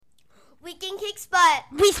weekend kicks butt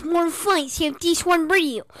with more fun, Safety Squad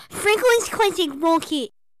Radio, Franklin's Classic Rock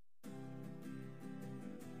Hit.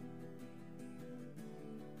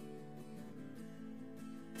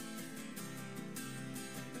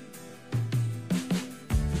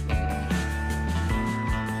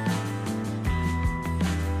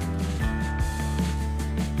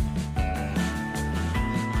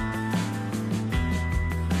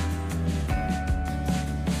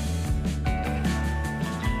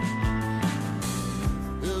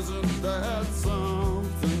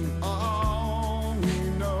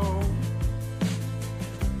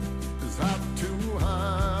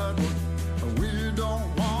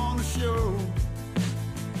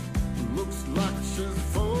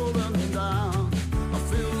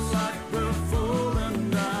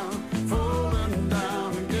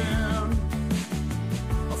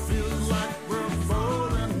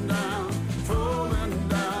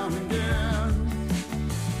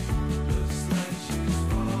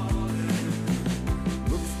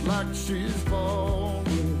 She's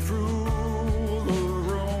falling through the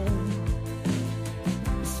room,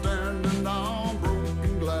 standing on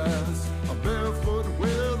broken glass, barefoot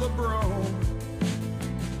with a broom.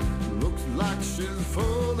 Looks like she's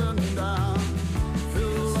falling down.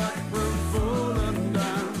 Feels like we're falling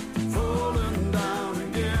down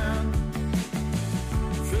again.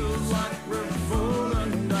 Feels like we're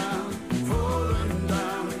falling down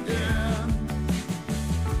again.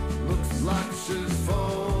 Looks like she's falling.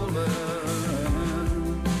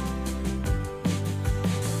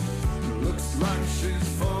 Like she's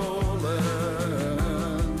falling.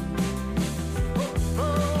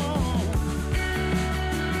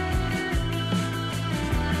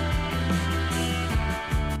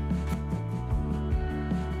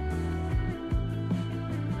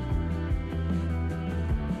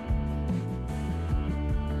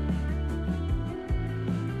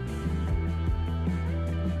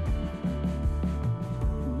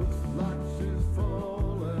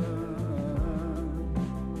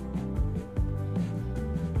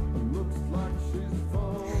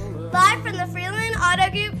 Live from the Freeland Auto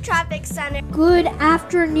Group Traffic Center. Good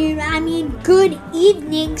afternoon, good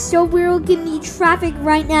evening. So we're looking at the traffic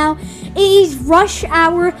right now. It is rush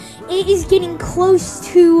hour. It is getting close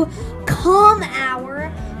to calm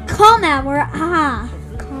hour. Calm hour, I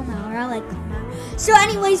like calm hour. So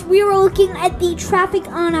anyways, we were looking at the traffic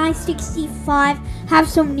on I-65. Have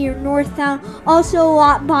some near Northtown. Also a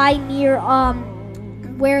lot by near,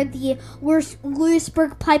 where the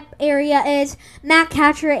Lewisburg Pipe area is. Matt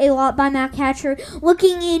Catcher, a lot by Matt Catcher.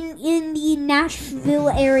 Looking in the Nashville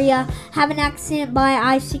area, have an accident by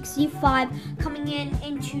I-65 coming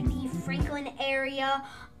into the Franklin area.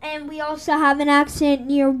 And we also have an accident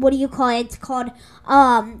near, what do you call it? It's called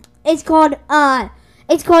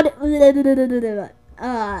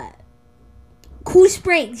Cool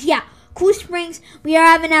Springs. Yeah. Cool Springs, we are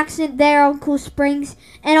having an accident there on Cool Springs,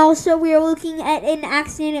 and also we are looking at an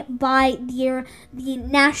accident by the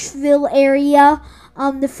Nashville area.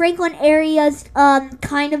 The Franklin area's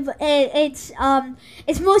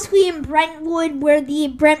it's mostly in Brentwood, where the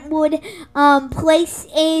Brentwood place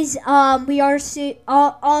is. We are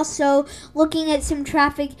also looking at some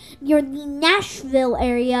traffic near the Nashville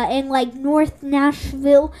area and like North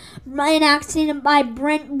Nashville, an accident by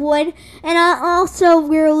Brentwood, and also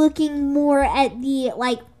we're looking more at the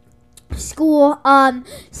school.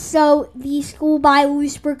 So the school by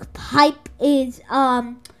Lewisburg Pipe is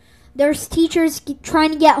there's teachers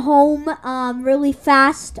trying to get home really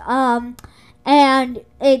fast, and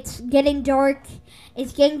it's getting dark.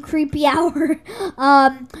 It's getting creepy hour.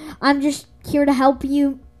 I'm just here to help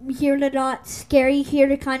you, here to not scare you, here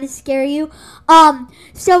to kind of scare you.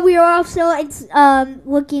 So we are also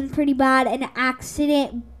looking pretty bad. An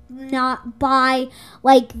accident not by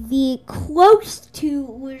the close to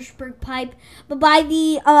Lewisburg Pipe, but by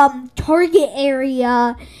the Target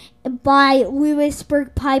area, by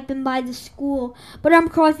Lewisburg Pipe and by the school. But I'm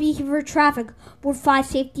Crosby here for traffic. We're 5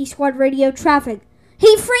 Safety Squad Radio Traffic.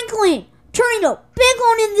 Hey Franklin, turn it up. Back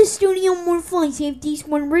on in the studio, more 5 Safety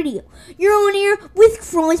Squad Radio. You're on air with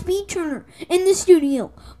Crosby Turner in the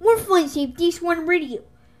studio. More 5 Safety Squad Radio.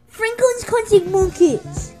 Franklin's Classic Rock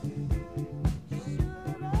Hits.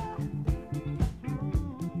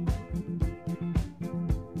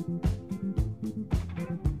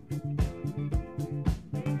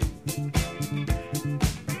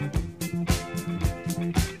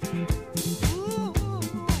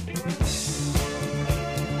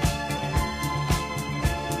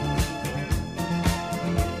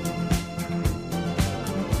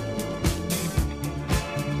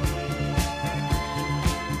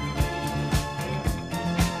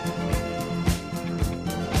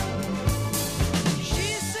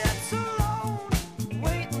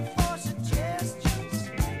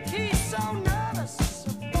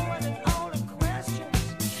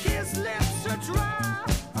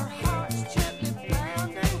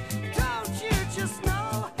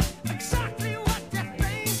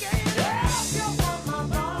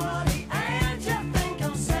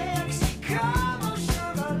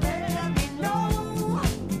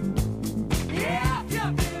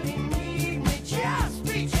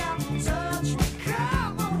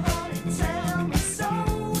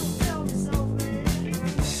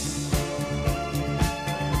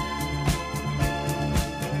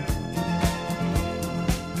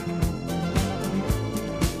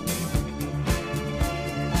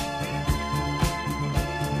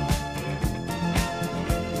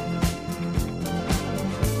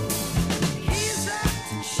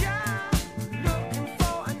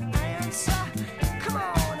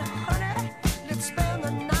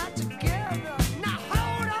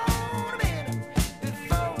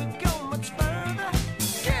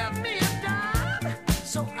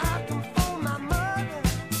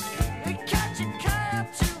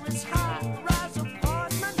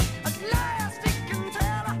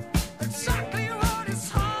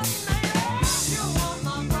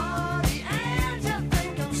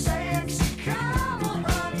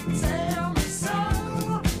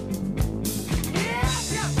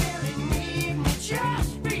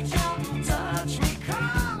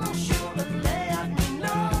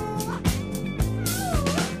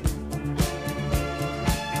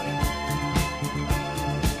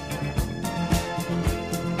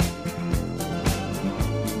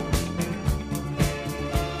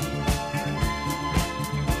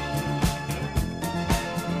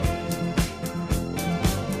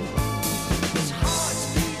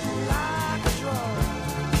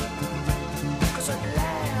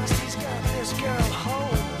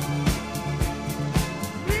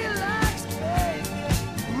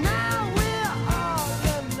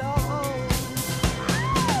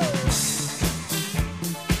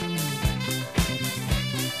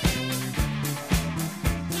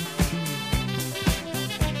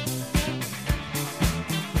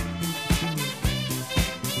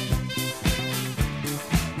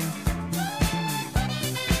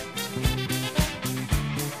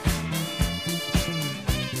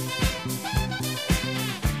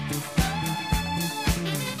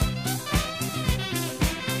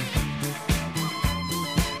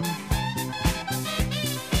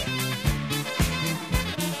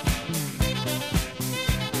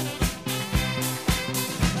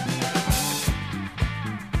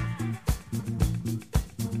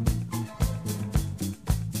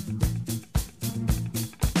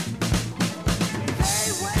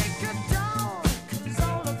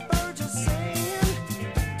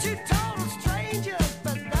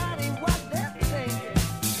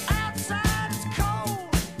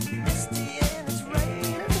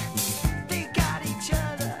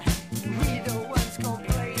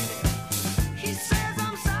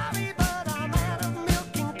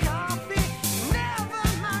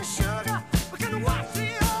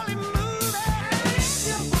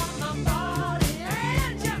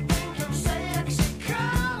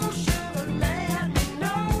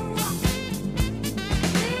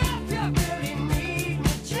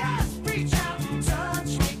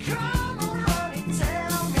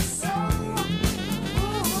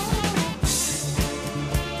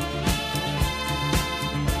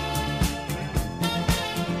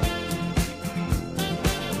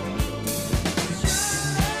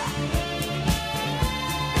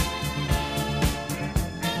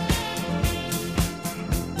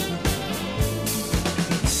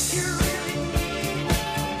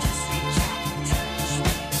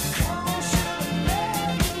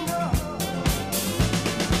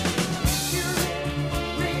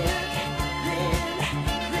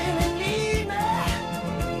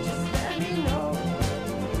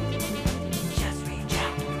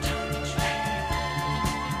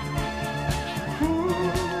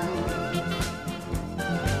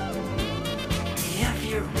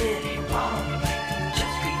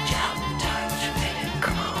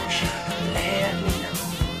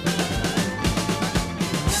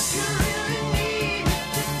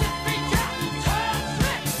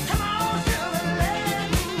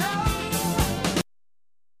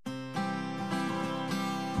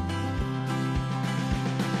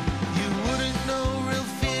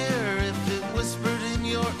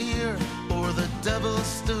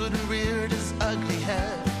 stood and reared his ugly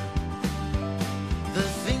head. The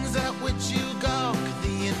things at which you gawk,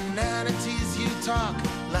 the inanities you talk,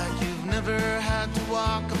 like you've never had to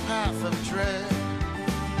walk a path of dread.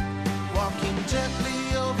 Walking gently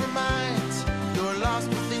over minds, you're lost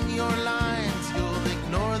within your lines. You'll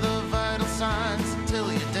ignore the vital signs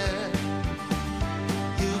until you're dead.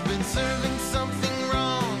 You've been serving something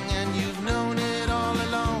wrong, and you've known it all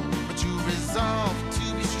along, but you resolved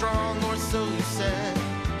to be strong, or so you said.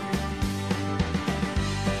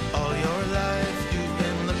 All your life you've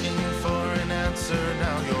been looking for an answer.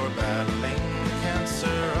 Now you're battling the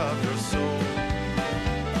cancer of your soul.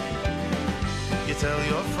 You tell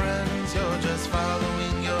your friends you're just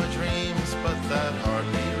following your dreams, but that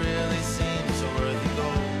hardly really seems a worthy goal.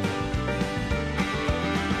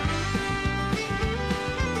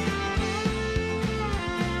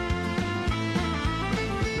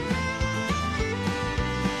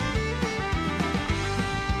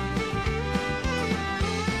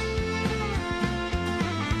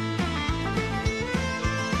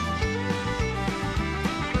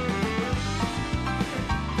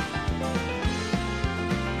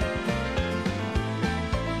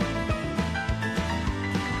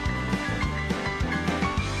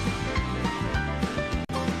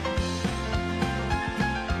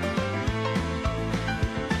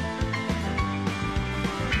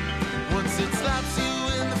 Once it slaps you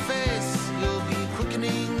in the face, you'll be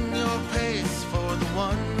quickening your pace, for the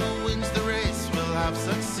one who wins the race will have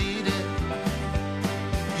succeeded.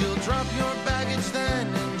 You'll drop your baggage then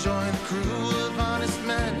and join the crew of honest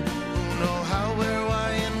men who know how, where,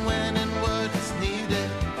 why, and when, and what is needed.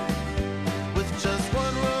 With just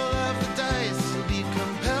one roll of the dice, you'll be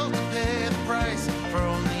compelled to pay the price for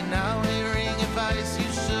only now hearing advice you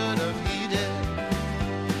should have heeded.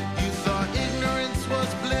 You thought ignorance was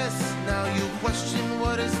bliss, now you question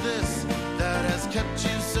what is this that has kept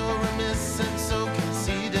you so remiss and so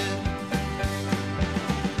conceited.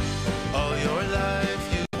 All your life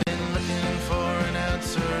you've been looking for an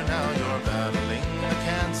answer. Now you're battling the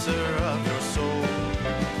cancer of your soul.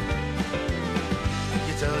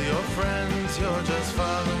 You tell your friends you're just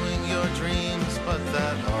following your dreams, but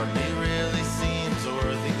that hardly really seems a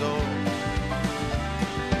worthy goal.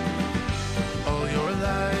 All your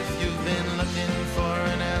life you've been looking for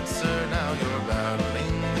an answer. Now you're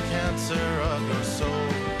battling the cancer of your soul.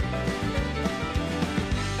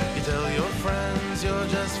 You tell your friends you're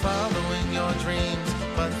just following your dreams,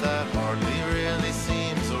 but that hardly really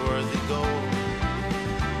seems a worthy goal.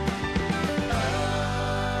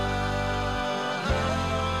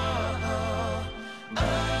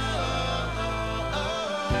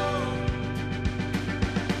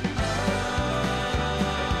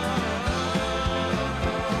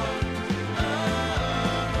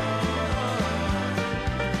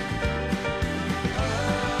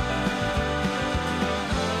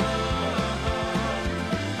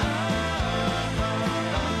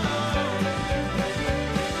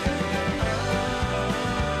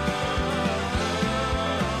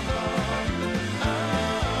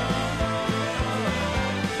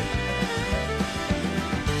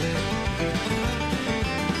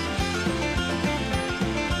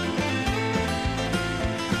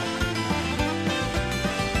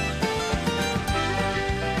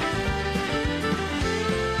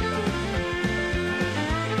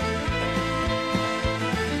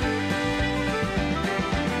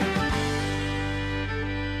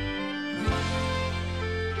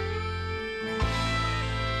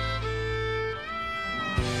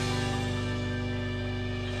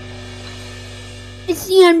 It's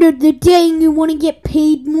the end of the day and you want to get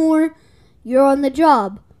paid more? You're on the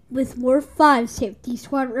job with War 5 Safety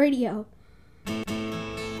Squad Radio.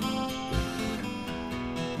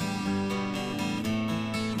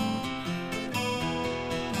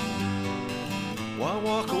 Why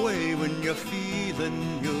walk away when you're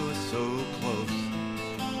feeling you're so close?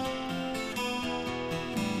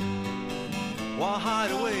 Why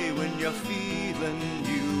hide away when you're feeling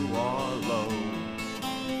you are low?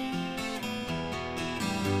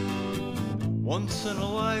 Once in a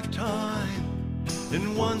lifetime,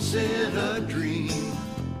 and once in a dream.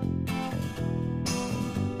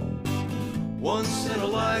 Once in a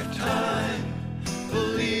lifetime,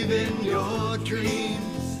 believe in your dreams.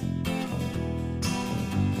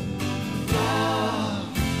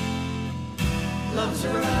 Love's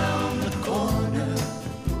around the corner.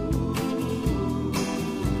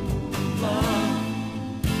 Love,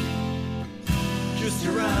 just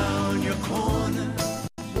around your corner.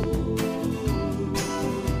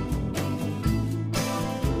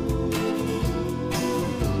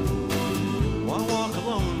 Why walk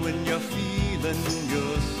alone when you're feeling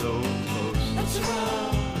you're so close? That's right.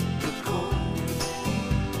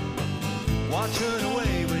 Why turn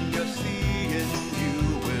away when you're seeing you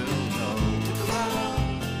will know?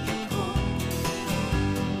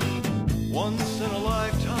 Once in a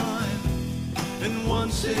lifetime and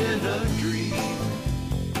once in a dream.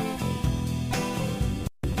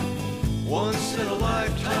 Once in a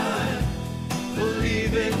lifetime,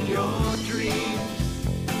 believe in your dreams.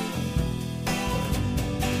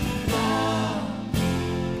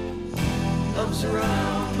 Love's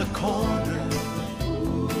around the corner.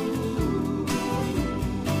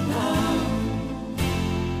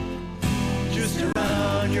 Just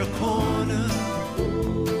around your corner.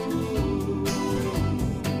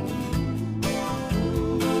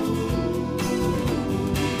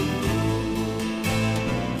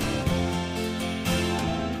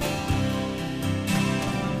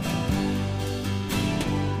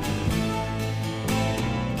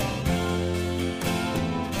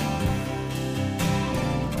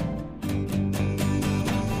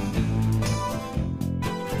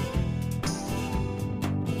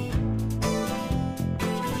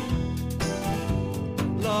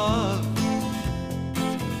 Love,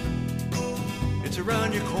 it's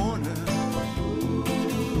around your corner.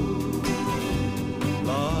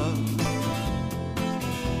 Love,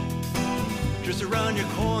 just around your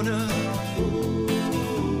corner.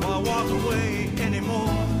 Why walk away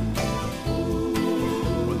anymore?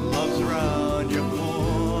 When love's around your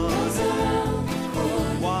corner,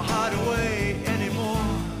 why hide away anymore?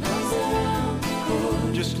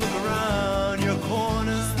 Just look around your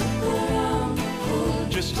corner.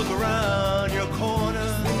 Just look around your corner.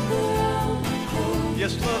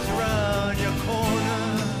 Yes, love's around your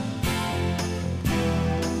corner.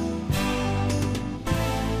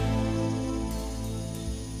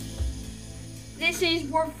 This is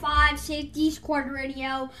Ward 5 Safety Squad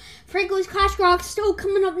Radio. Franklin's Clash Rock still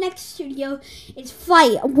coming up next studio. It's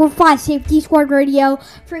Fight, Ward 5 Safety Squad Radio.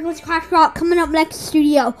 Franklin's Clash Rock coming up next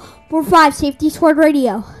studio. Ward 5 Safety Squad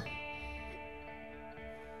Radio.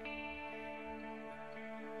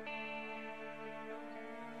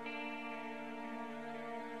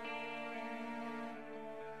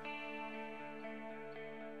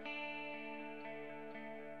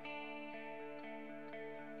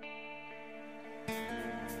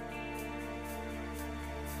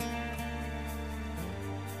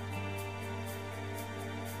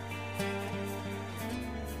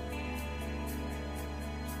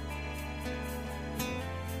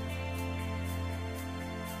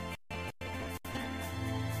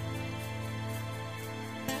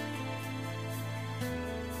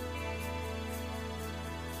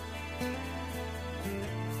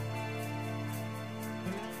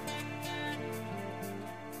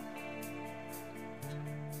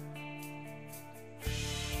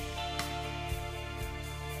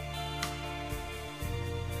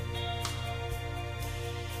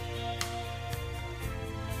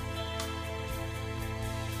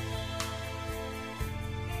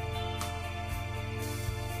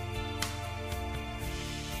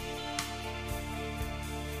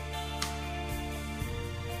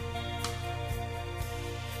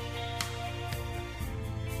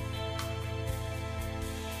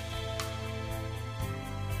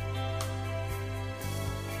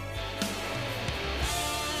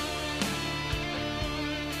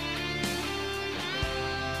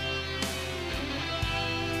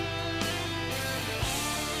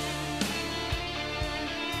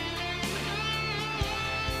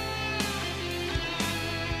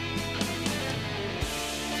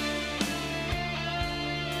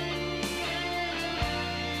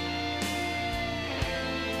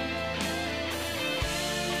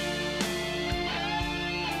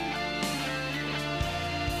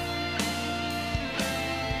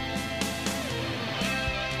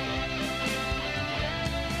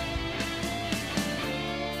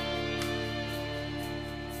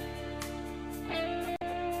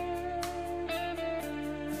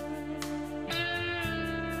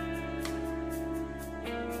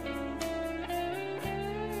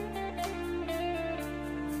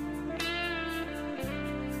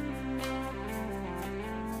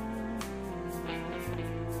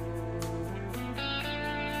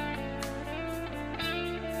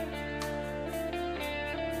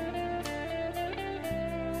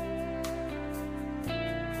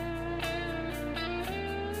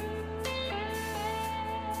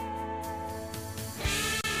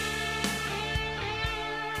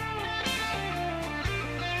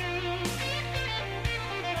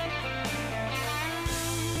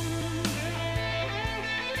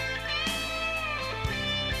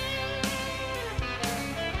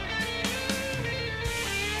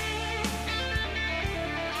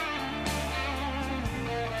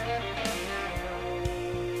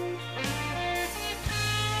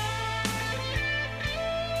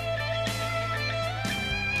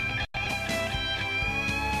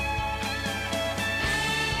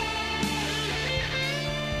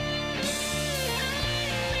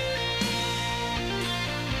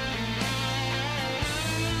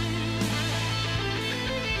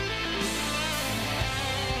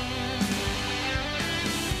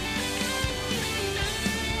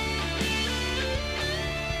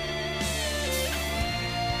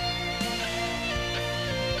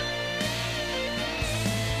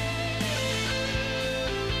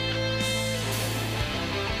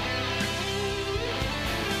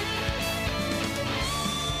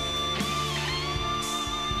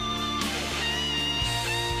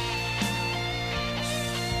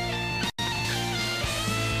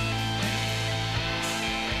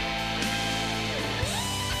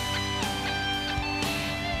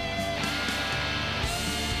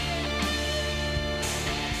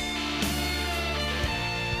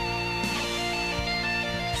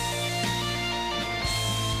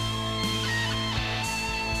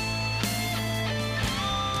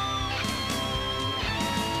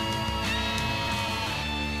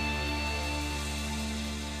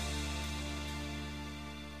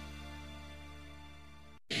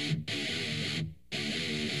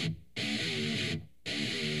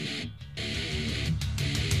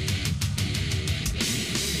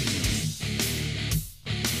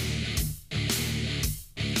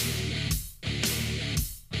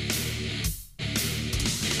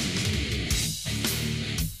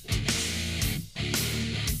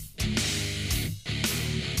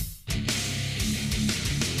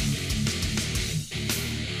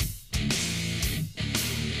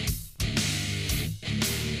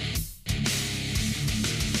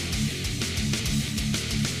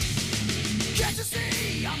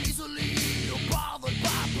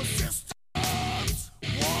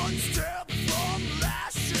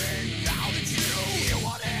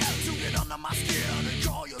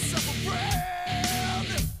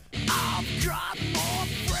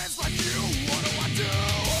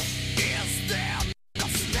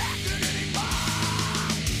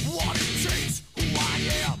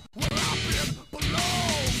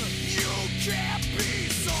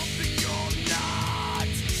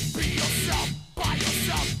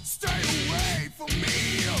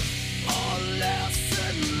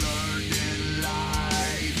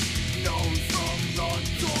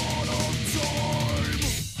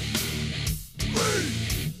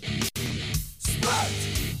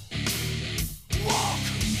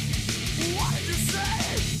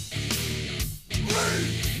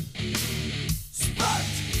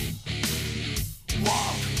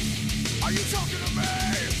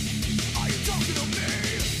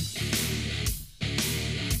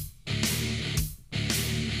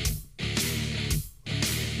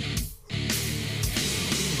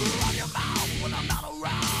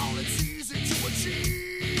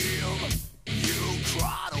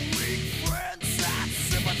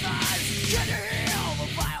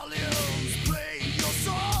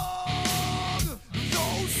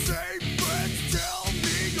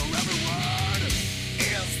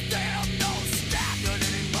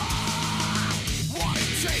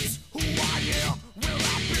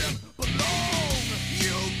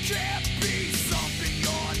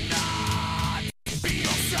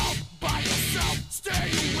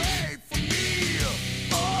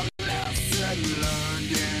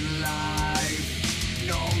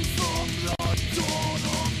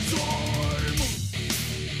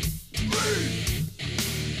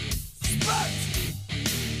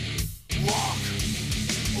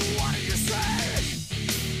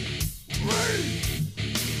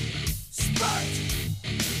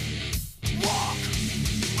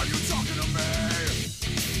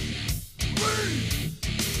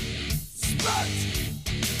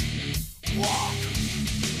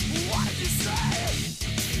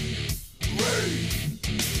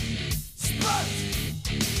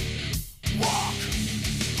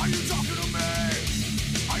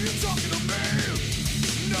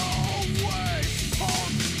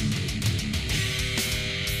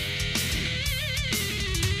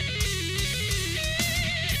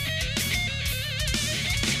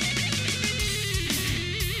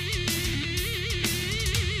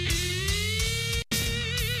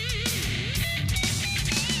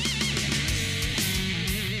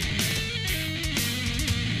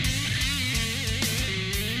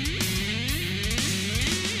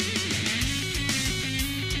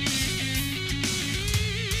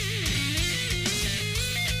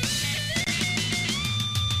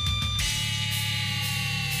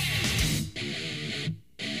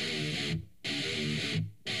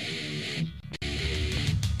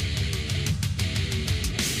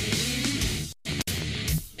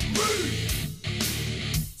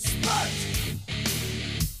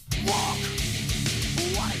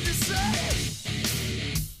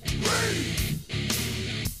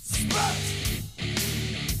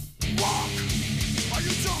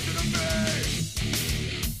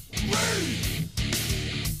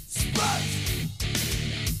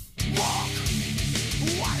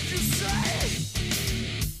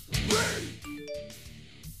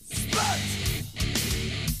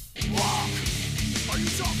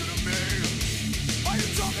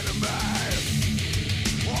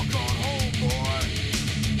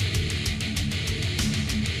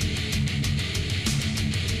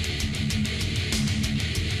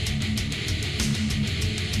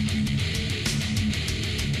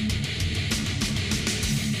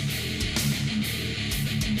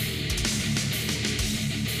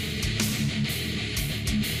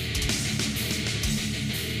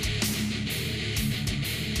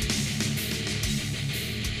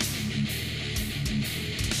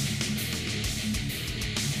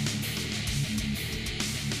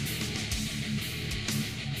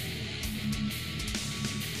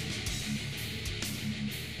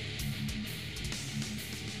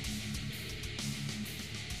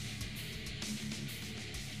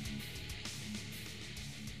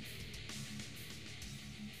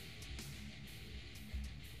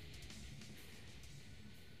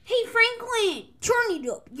 it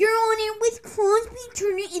up. You're on it with Crosby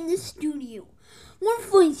Turner in the studio. More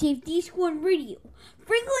Fun Safety Squad Radio.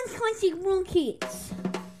 Franklin's Classic World Kids.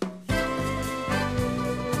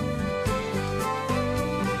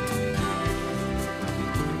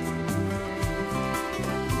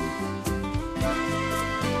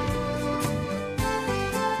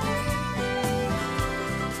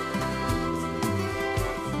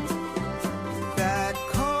 That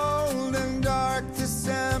cold and dark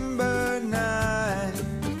December night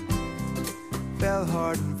fell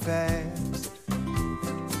hard and fast.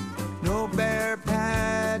 No bare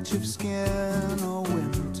patch of skin or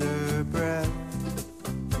winter breath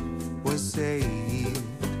was saved.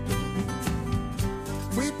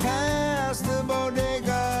 We passed the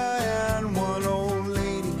bodega and one old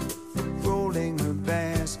lady rolling her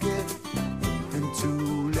basket, and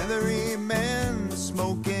two leathery men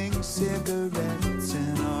smoking cigarettes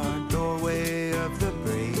in our doorway of the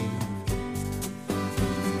brave.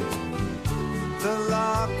 The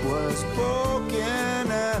lock was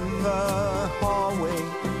broken and the hallway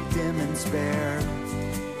dim and spare.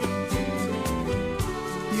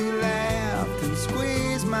 You laughed and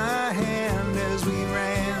squeezed my hand as we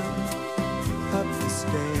ran up the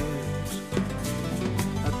stairs.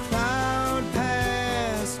 A cloud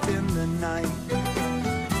passed in the night,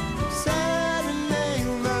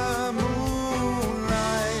 saddening the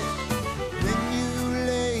moonlight. Then you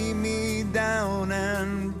lay me down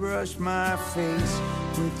and brushed my face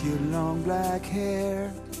with your long black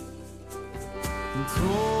hair, and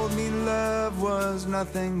told me love was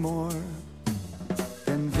nothing more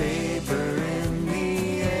than vapor in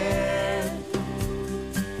the air.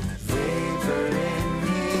 Vapor in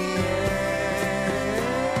the air.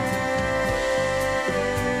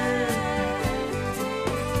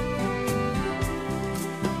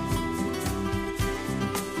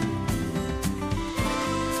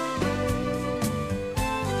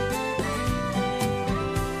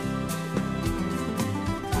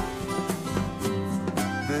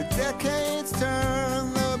 The decades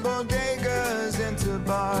turn the bodegas into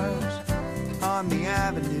bars on the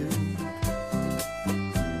avenue.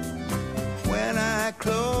 When I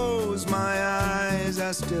close my eyes,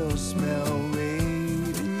 I still smell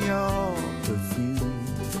rain in your perfume.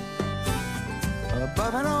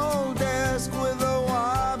 Above an old desk with a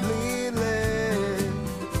wobbly leg,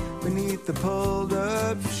 beneath the pulled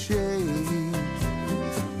up shade,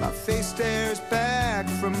 my face stares back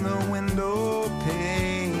from the window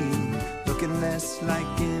pane, looking less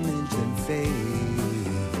like image than fade.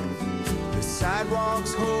 The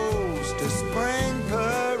sidewalks host a spring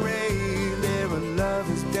parade, there are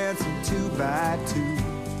lovers dancing two by two.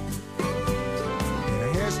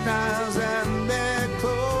 Their hairstyles and their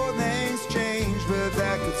clothing's changed, but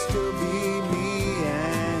that could still be me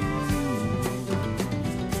and you.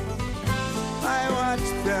 I watch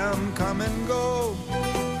them come and go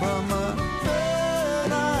from a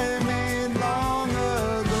bed I made long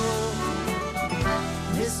ago.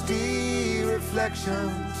 Misty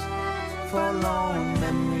reflections, forlorn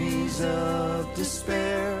memories of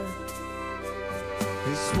despair.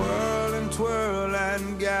 They swirl and twirl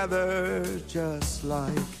and gather just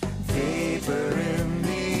like vapor in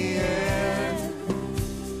the air.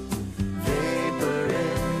 Vapor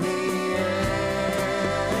in the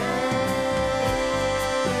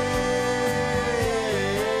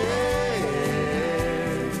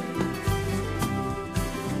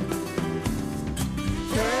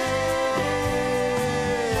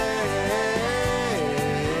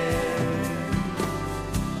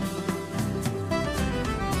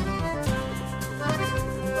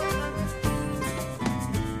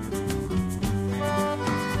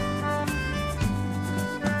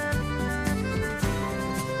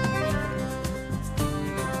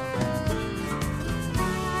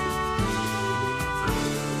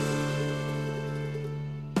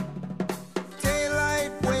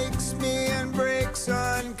Daylight wakes me and breaks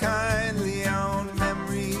unkindly on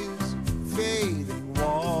memories, fading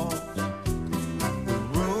walls. The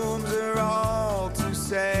rooms are all too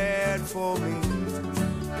sad for me,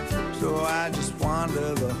 so I just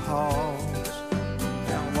wander the halls.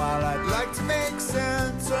 And while I'd like to make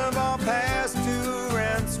sense of all past due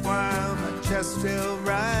rents, while my chest still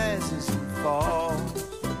rises and falls,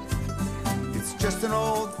 it's just an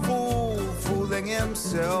old fool fooling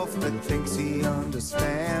himself that thinks he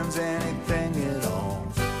understands anything at all.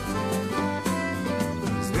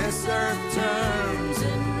 As this earth turns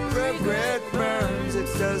and regret burns, it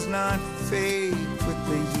does not fade with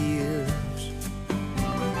the years.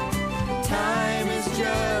 Time is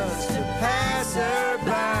just a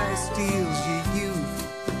passerby, steals your youth,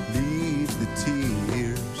 leaves the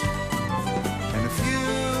tears, and a few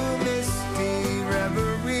misty reveries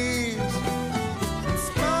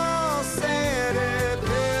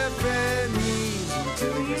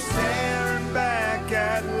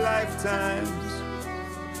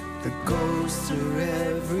The ghosts are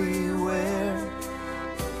everywhere.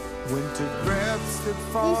 Winter breaths that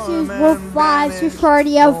This form is Wolf and 5, vanish. Super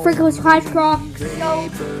Radio, Freckles Hotcroft. So,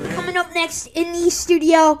 coming up next in the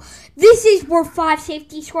studio, this is Wolf 5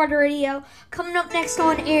 Safety Squad Radio. Coming up next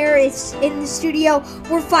on air, it's in the studio,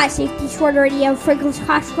 Wolf 5 Safety Squad Radio, Freckles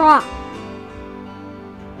Hotcroft.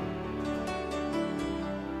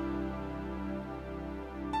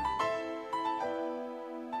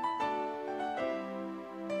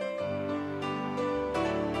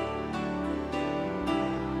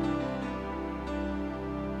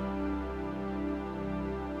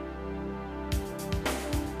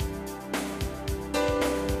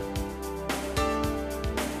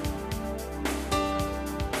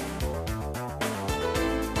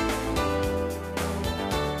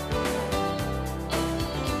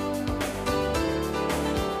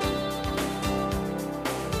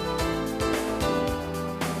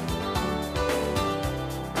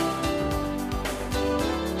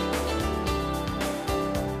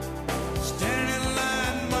 Standing in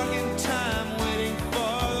line, marking time, waiting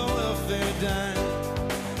for the welfare dime.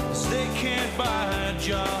 'Cause they can't buy a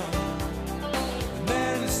job. The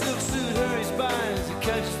man in the silk suit hurries by as he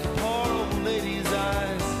catches the poor old lady's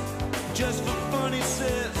eyes. Just for fun, he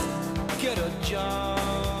says, get a job.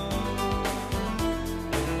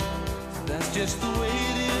 That's just the way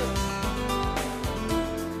it is.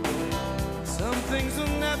 Some things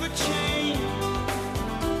will never change.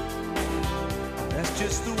 That's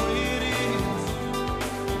just the way it is.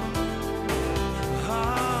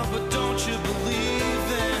 Ah, but don't you believe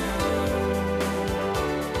them?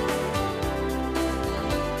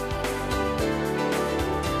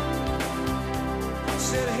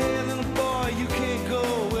 Said, hey, little boy, you can't go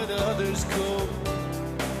where the others go.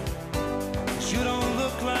 'Cause you don't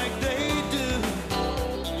look like they do.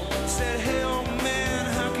 Said, hey, old man,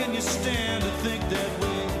 how can you stand to think that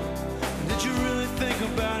way? Did you really think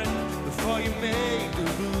about it before you made the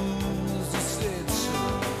rules? He said so.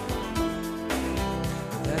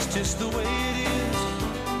 That's just the way it is.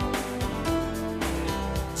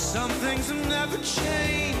 Some things will never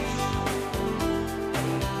change.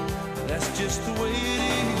 That's just the way it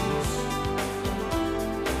is.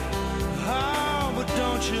 Oh, but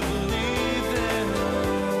don't you believe that?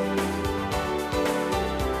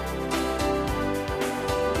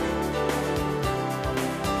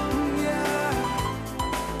 Yeah.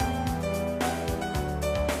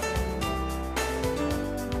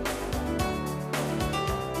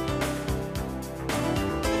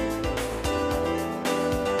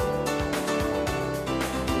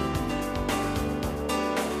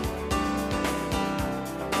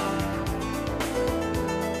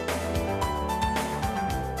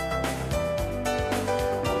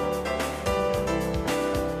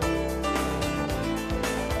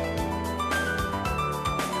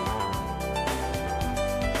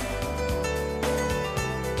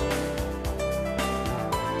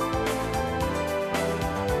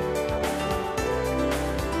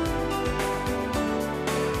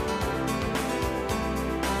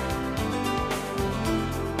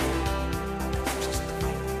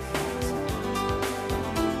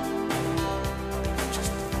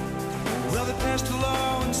 Well, they passed a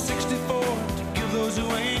law in '64 to give those who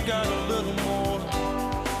ain't got a little more.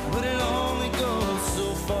 But it only goes so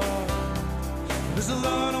far. Because the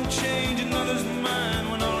law don't change another's mind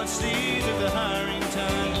when all it sees at the hiring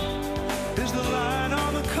time is the line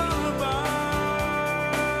on the carbine.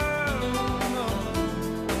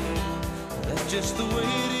 That's just the way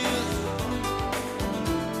it is.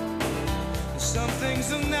 Some things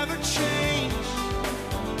will never change.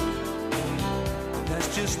 That's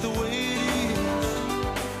just the way it is.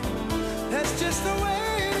 That's just the way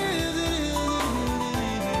it is.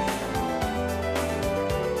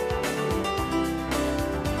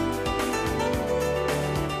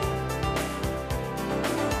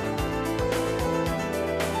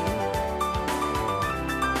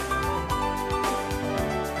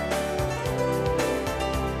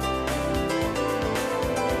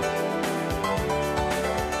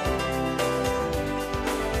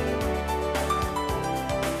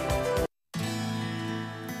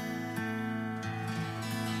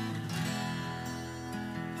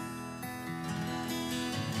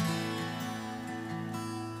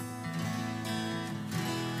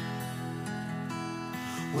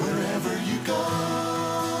 Wherever you go,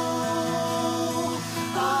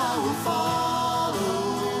 I will follow.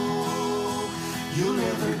 You'll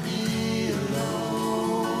never be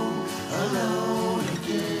alone, alone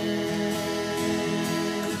again.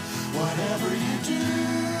 Whatever you do,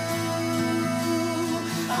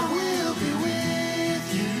 I will be with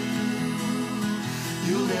you.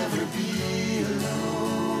 You'll never be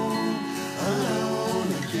alone.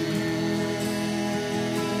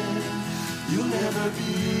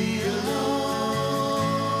 be alone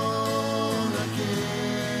again.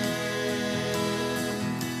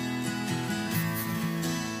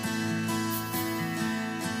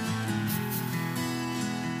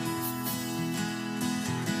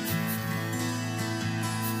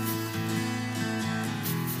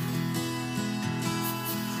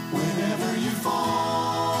 Whenever you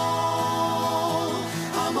fall,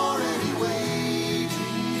 I'm already waiting.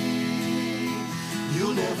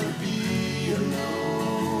 You'll never be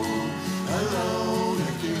alone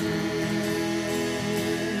again.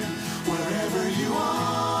 Wherever you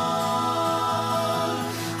are,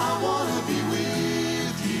 I wanna be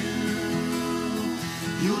with you.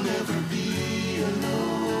 You'll never be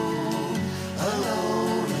alone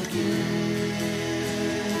again.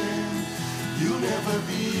 You'll never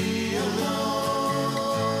be alone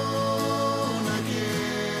again.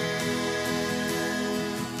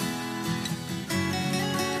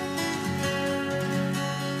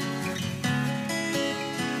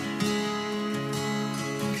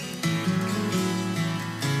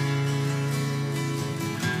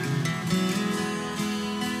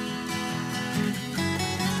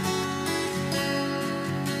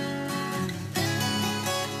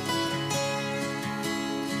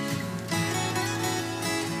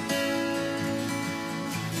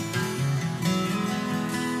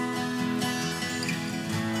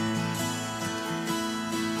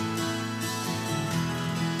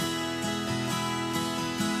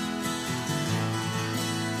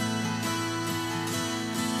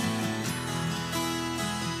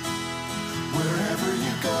 Wherever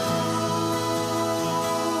you go,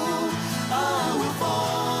 I will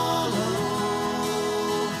follow.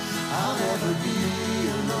 I'll never be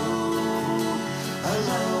alone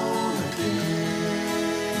again.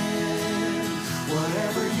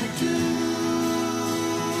 Whatever you do,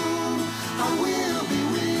 I will be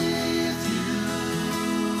with you.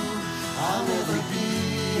 I'll never be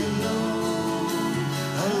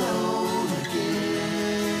alone again.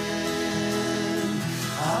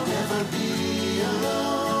 I'll never be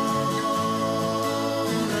alone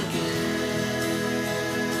again.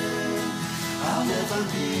 I'll never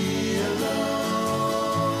be alone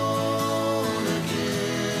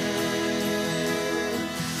again.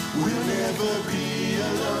 We'll never be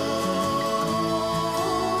alone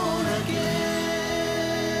again.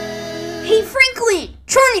 Hey Franklin,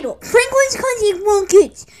 Tornado, Franklin's Classic World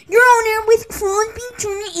Kids. You're on air with Crosby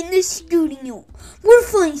Turner in the studio. We're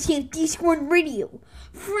Fun Safety Squad Radio.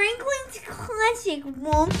 Franklin's Classic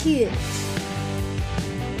World Kids.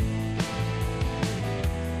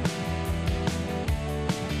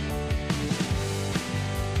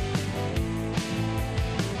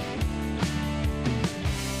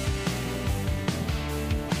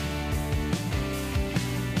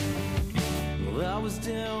 Well, I was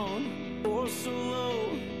down or so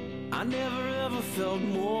low. I never ever felt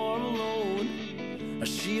more alone.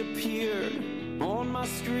 She appeared on my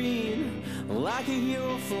screen like a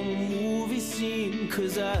hero from a movie scene.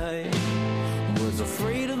 'Cause I was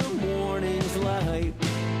afraid of the morning's light,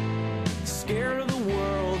 scared of the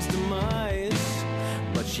world's demise,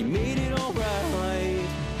 but she made it all right.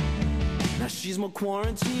 Now she's my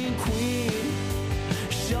quarantine queen,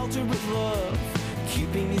 sheltered with love,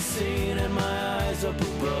 keeping me sane and my eyes up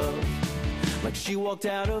above. Like she walked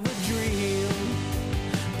out of a dream,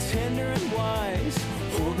 tender and wise,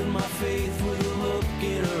 holding my faith with a look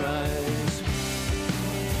in her eyes.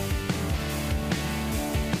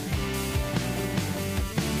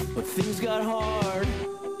 But things got hard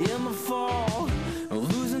in the fall,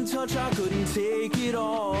 losing touch, I couldn't take it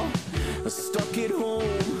all. Stuck at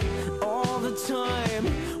home all the time,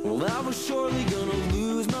 well I was surely gonna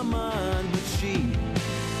lose my mind. But she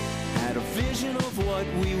had a vision of what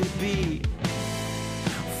we would be,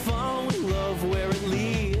 following love where it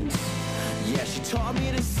leads. Yeah, she taught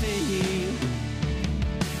me to see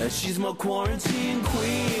that she's my quarantine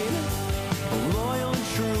queen, loyal and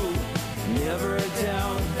true, never a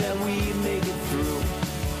doubt that we'd make it through.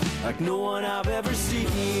 Like no one I've ever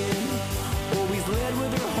seen, always led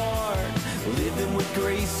with her heart, living with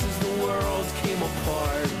grace as the world came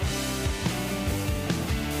apart.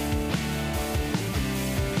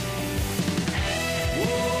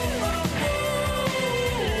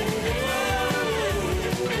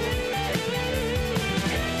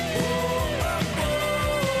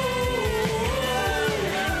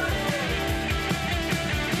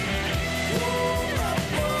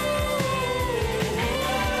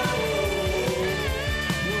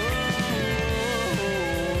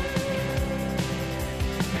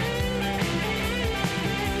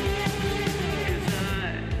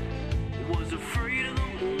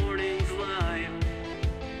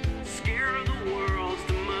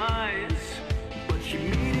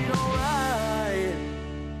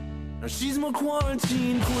 my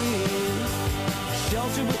quarantine queen.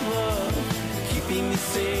 Shelter but love, keeping me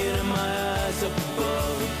sane and my eyes up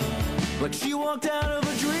above. Like she walked out of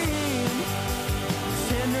a dream,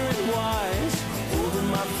 tender and wise, holding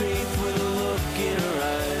my faith with a look in her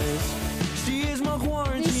eyes. She is my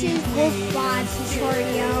quarantine This is queen. Wolf Vibes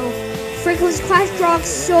Radio. Franklin's Clash Rock.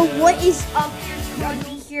 So what is up? Here's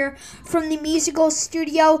Rodney here from the musical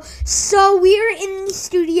studio. So we're in the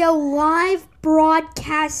studio live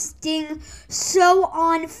broadcasting. So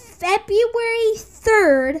on February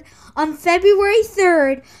 3rd,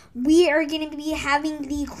 we are going to be having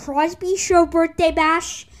the Crosby Show birthday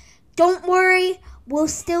bash. Don't worry, we'll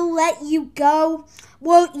still let you go.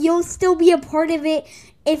 Well, you'll still be a part of it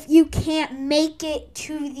if you can't make it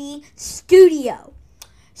to the studio.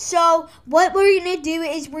 So what we're going to do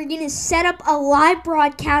is we're going to set up a live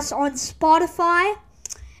broadcast on Spotify,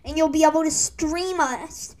 and you'll be able to stream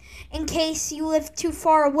us in case you live too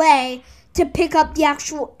far away to pick up the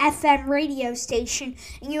actual FM radio station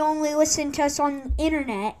and you only listen to us on the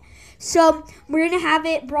internet. So we're going to have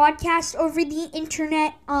it broadcast over the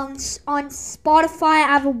internet on Spotify. I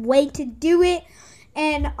have a way to do it.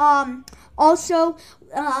 And also,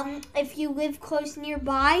 if you live close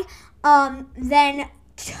nearby, then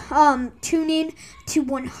tune in to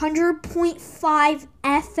 100.5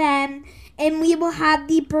 FM, and we will have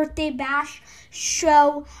the birthday bash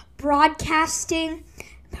show broadcasting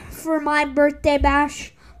for my birthday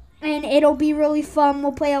bash, and it'll be really fun.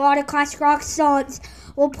 We'll play a lot of classic rock songs.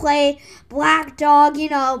 We'll play Black Dog,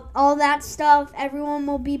 all that stuff. Everyone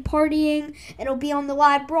will be partying. It'll be on the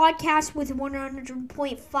live broadcast with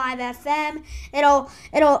 100.5 FM.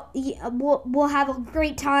 We'll have a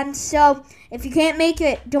great time. So if you can't make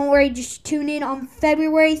it, don't worry. Just tune in on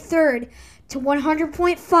February 3rd to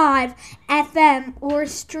 100.5 FM or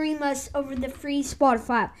stream us over the free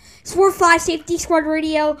Spotify. It's 4-5 Safety Squad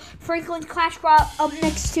Radio. Franklin's Clash Rock up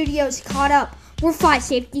next. Studios caught up. We're 5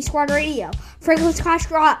 Safety Squad Radio. Franklin's Clash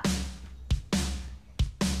Rock.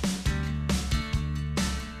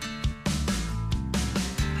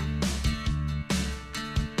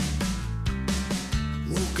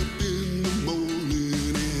 Woke up in the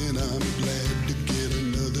morning and I'm glad to get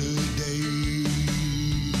another day.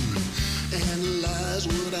 Analyze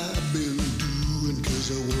what I've been doing 'cause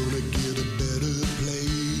I wanna get a better place.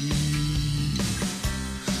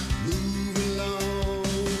 Move along,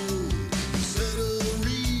 settle,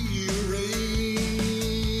 rearrange.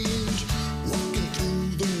 Walking through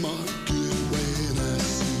the market when I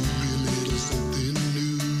see a little something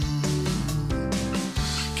new.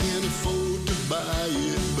 Can't afford to buy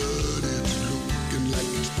it, but it's looking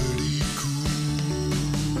like it's pretty cool.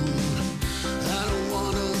 I don't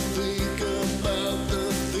wanna think about the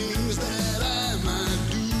things that I might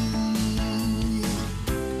do.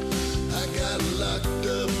 I got locked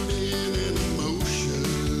up in an emotion,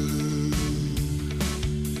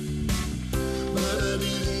 but I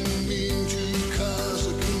didn't mean to cause a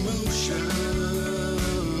commotion.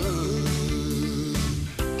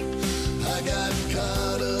 I got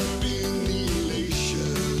caught up in the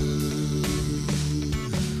elation.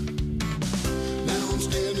 Now I'm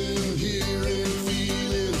standing here and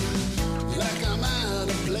feeling like I'm out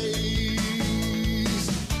of place.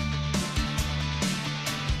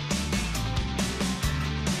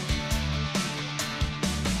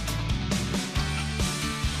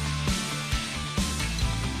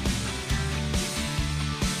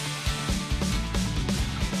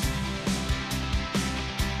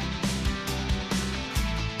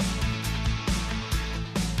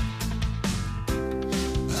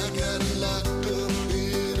 I got locked up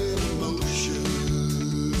in emotion,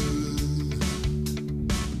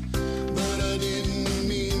 but I didn't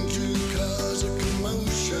mean to cause a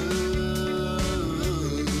commotion.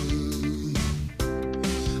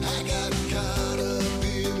 I got caught up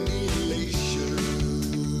in the elation.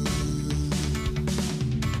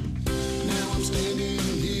 Now I'm standing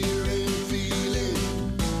here and feeling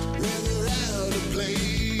rather out of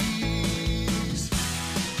place.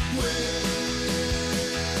 Where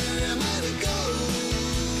am I to go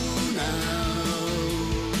now?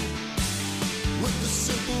 With the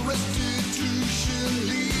simple restitution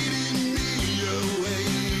leading me away.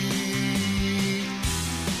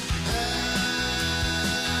 How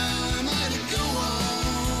am I to go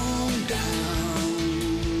on down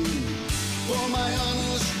for my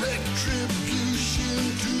honest retribution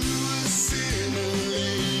to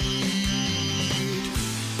assimilate?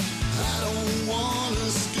 I don't wanna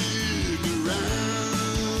stick around.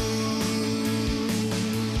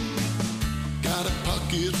 Got a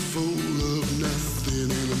pocket full of nothing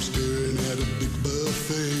and I'm staring at a big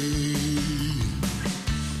buffet.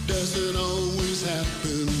 Doesn't always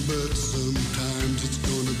happen, but sometimes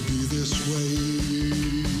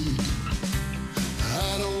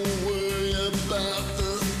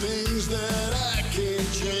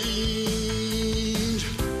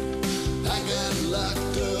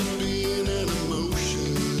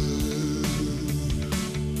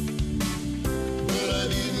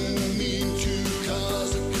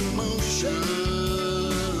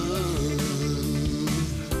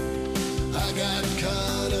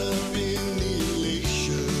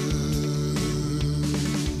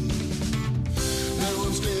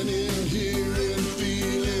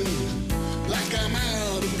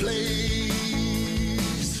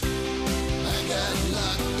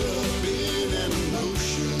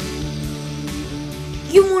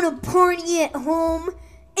party at home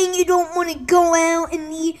and you don't want to go out in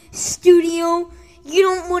the studio, you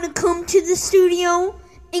don't want to come to the studio,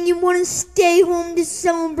 and you want to stay home to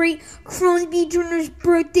celebrate Crosby Turner's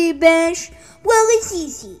birthday bash, well, it's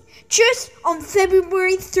easy. Just on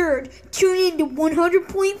February 3rd, tune in to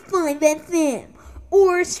 100.5 FM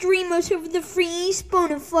or stream us over the free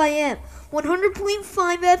Spotify app,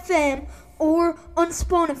 100.5 FM or on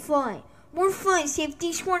Spotify. Or find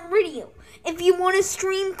Safety Smart Radio. If you want to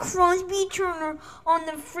stream Crosby Turner on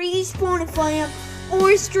the free Spotify app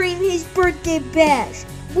or stream his birthday bash,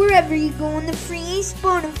 wherever you go on the free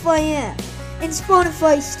Spotify app and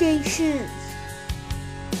Spotify stations.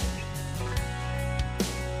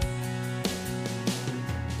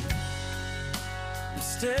 I'm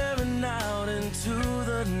staring out into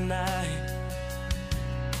the night,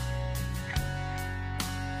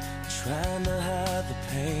 trying to hide the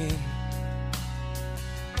pain.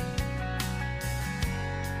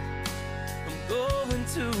 I'm going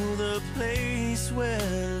to the place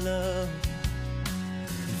where love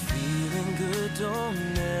and feeling good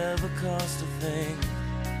don't ever cost a thing.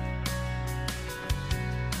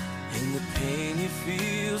 And the pain you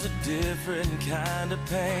feel's a different kind of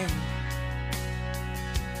pain.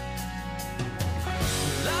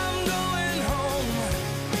 Well, I'm going home,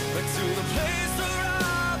 back to the place where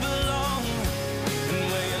I belong, and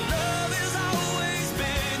where your love has always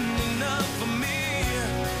been enough for me.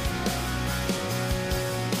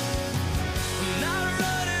 I'm not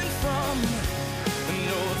running from,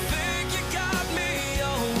 no, I think you got me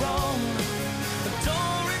all wrong. I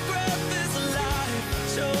don't regret this life I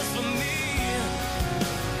chose for me.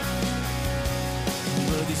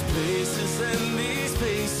 But these places and these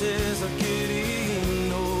spaces are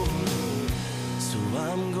getting old, so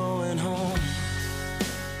I'm going home.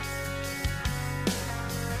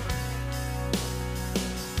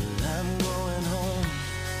 Well, I'm going home.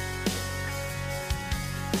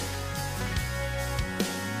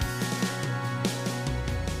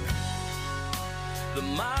 The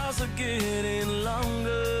miles are getting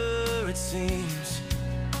longer, it seems,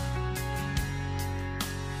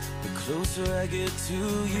 the closer I get to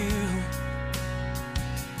you.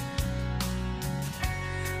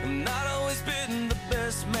 I've not always been the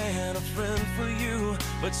best man, a friend for you,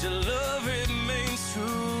 but your love remains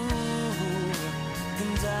true.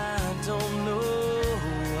 And I don't know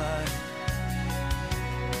why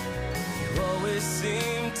you always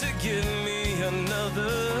seem to give me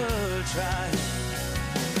another try.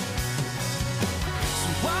 So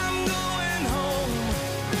I'm going home,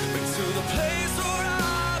 back to the place where I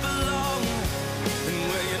belong, and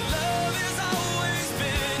where your love has always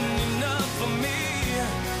been enough for me.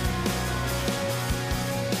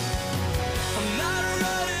 I'm not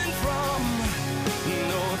running from,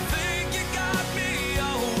 no, I think you got me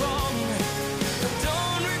all wrong. I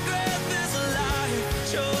don't regret this life I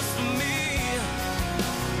chose for me.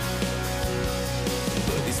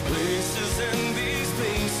 But these places and these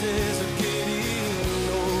spaces are getting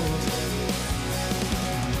old.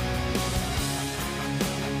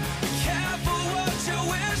 Be careful what you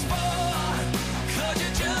wish for, 'cause you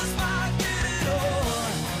just might get it all.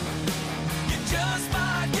 You just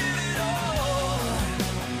might get it all,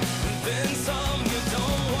 and then some you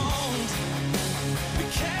don't want. Be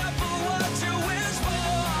careful what you wish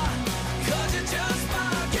for, 'cause you just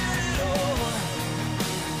might get it all.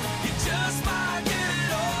 You just might get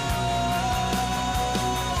it all,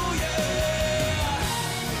 yeah.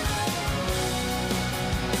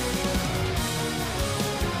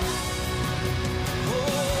 Oh,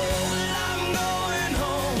 well, I'm going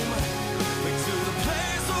home, back to the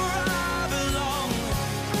place where I belong,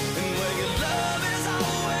 and where your love has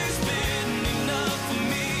always been enough for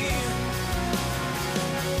me.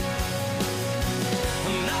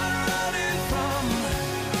 I'm not running from,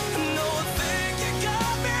 no, I think you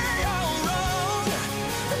got me all wrong.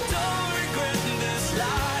 I don't regret this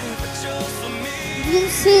life I chose for me.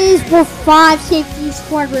 This is for 5 Safety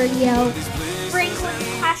Squad Radio. These places Franklin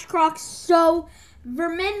and Cashcroft. So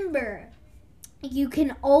remember, you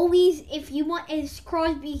can always, if you want, is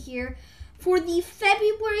Crosby here for the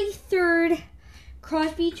February 3rd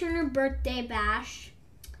Crosby Turner birthday bash.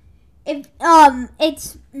 If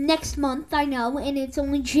it's next month, I know, and it's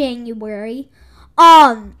only January.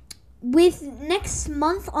 With next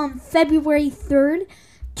month on February 3rd,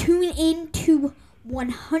 tune in to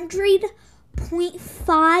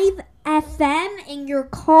 100.5 FM in your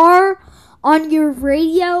car, on your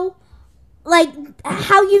radio, like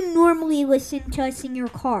how you normally listen to us in your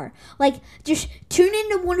car. Like, just tune in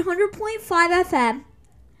to 100.5 FM.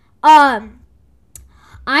 I'm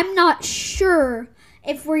not sure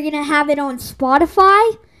if we're gonna have it on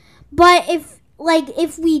Spotify, but if like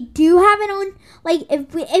if we do have it on, like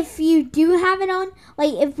if you do have it on,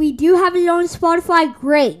 like if we do have it on Spotify,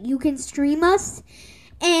 great. You can stream us,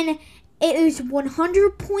 and it is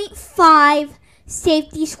 100.5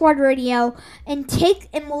 Safety Squad Radio, and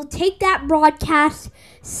we'll take that broadcast,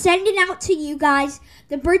 send it out to you guys,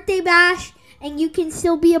 the birthday bash, and you can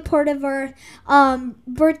still be a part of our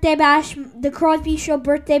birthday bash, the Crosby Show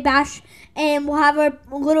birthday bash, and we'll have a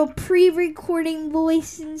little pre-recording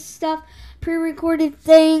voice and stuff, pre-recorded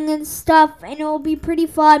thing and stuff, and it'll be pretty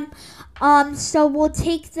fun. So we'll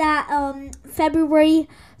take that February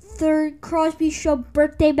 3rd Crosby Show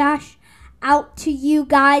birthday bash out to you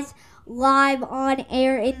guys live on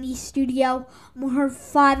air in the studio, More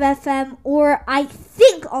 5 FM, or I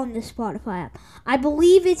think on the Spotify app. I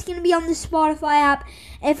believe it's going to be on the Spotify app.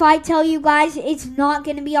 If I tell you guys it's not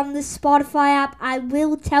going to be on the Spotify app, I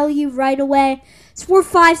will tell you right away. Sport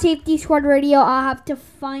 5 Safety Squad Radio, I'll have to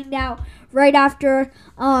find out right after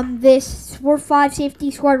this. Sport 5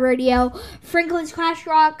 Safety Squad Radio. Franklin's Clash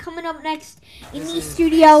Rock coming up next in the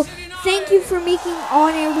studio. Thank you for making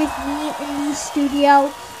On Air with me in the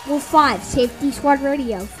studio. Sport 5 Safety Squad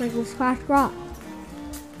Radio. Franklin's Clash Rock.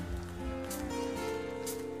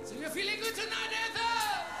 So you're feeling good tonight, Ethan?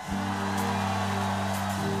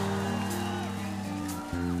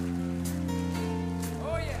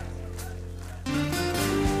 Oh, yeah.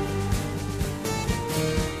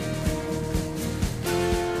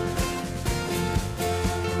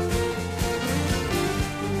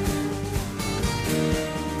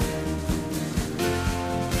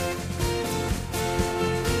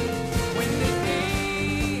 When the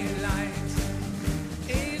daylight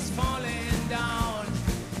is falling down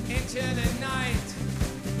into the night,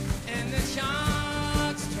 and the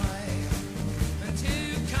sharks try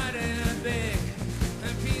to cut a big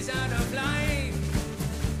piece out of life,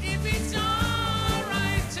 if it's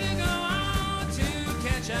alright to go out to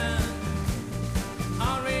catch 'em,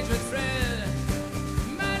 I'll rage with thrill,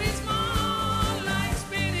 but it's more like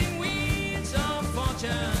spinning wheels of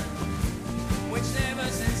fortune, which never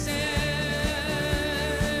sincere.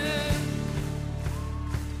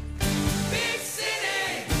 Big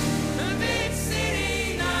city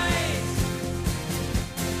night,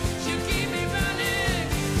 you keep me running.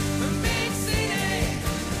 Big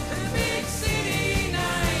city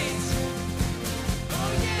night,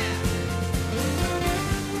 oh yeah.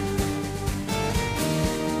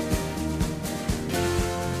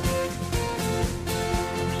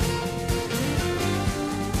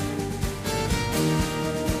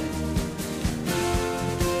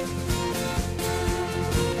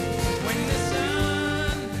 When the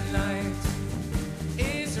sunlight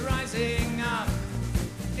is rising up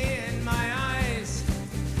in my eyes,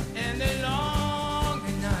 and the long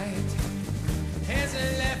night has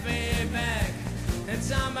left me back at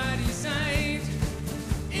somebody's side,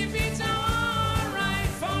 if it's alright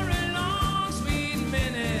for a long sweet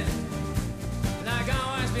minute, like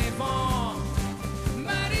I was before,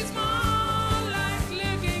 but it's more like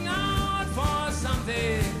looking out for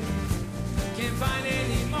something, can't find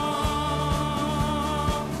anymore.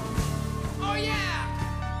 Oh yeah,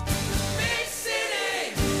 big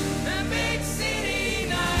city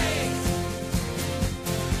night,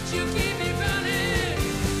 you keep me running.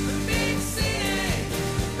 Big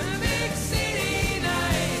city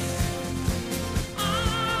night,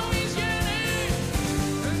 always yearning.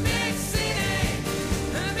 Big city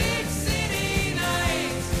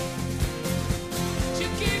night, you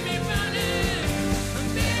keep me running.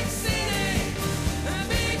 Big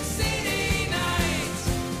city night,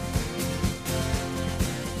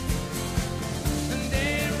 and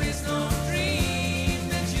there is no dream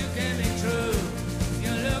that you can make true.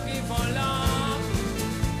 You're looking for love,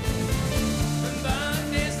 but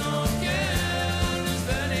there's no girl who's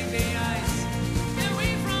burning the ice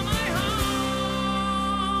away from my home.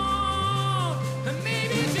 And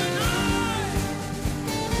maybe tonight,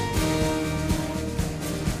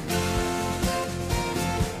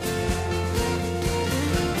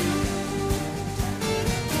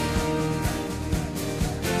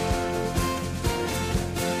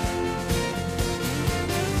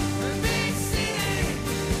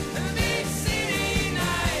 big city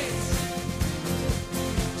night,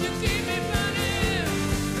 you keep me running.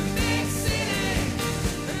 Big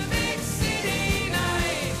city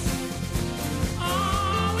night,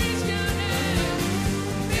 always yearning.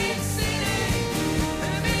 Big city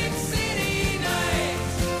night,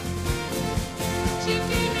 you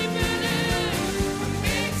keep me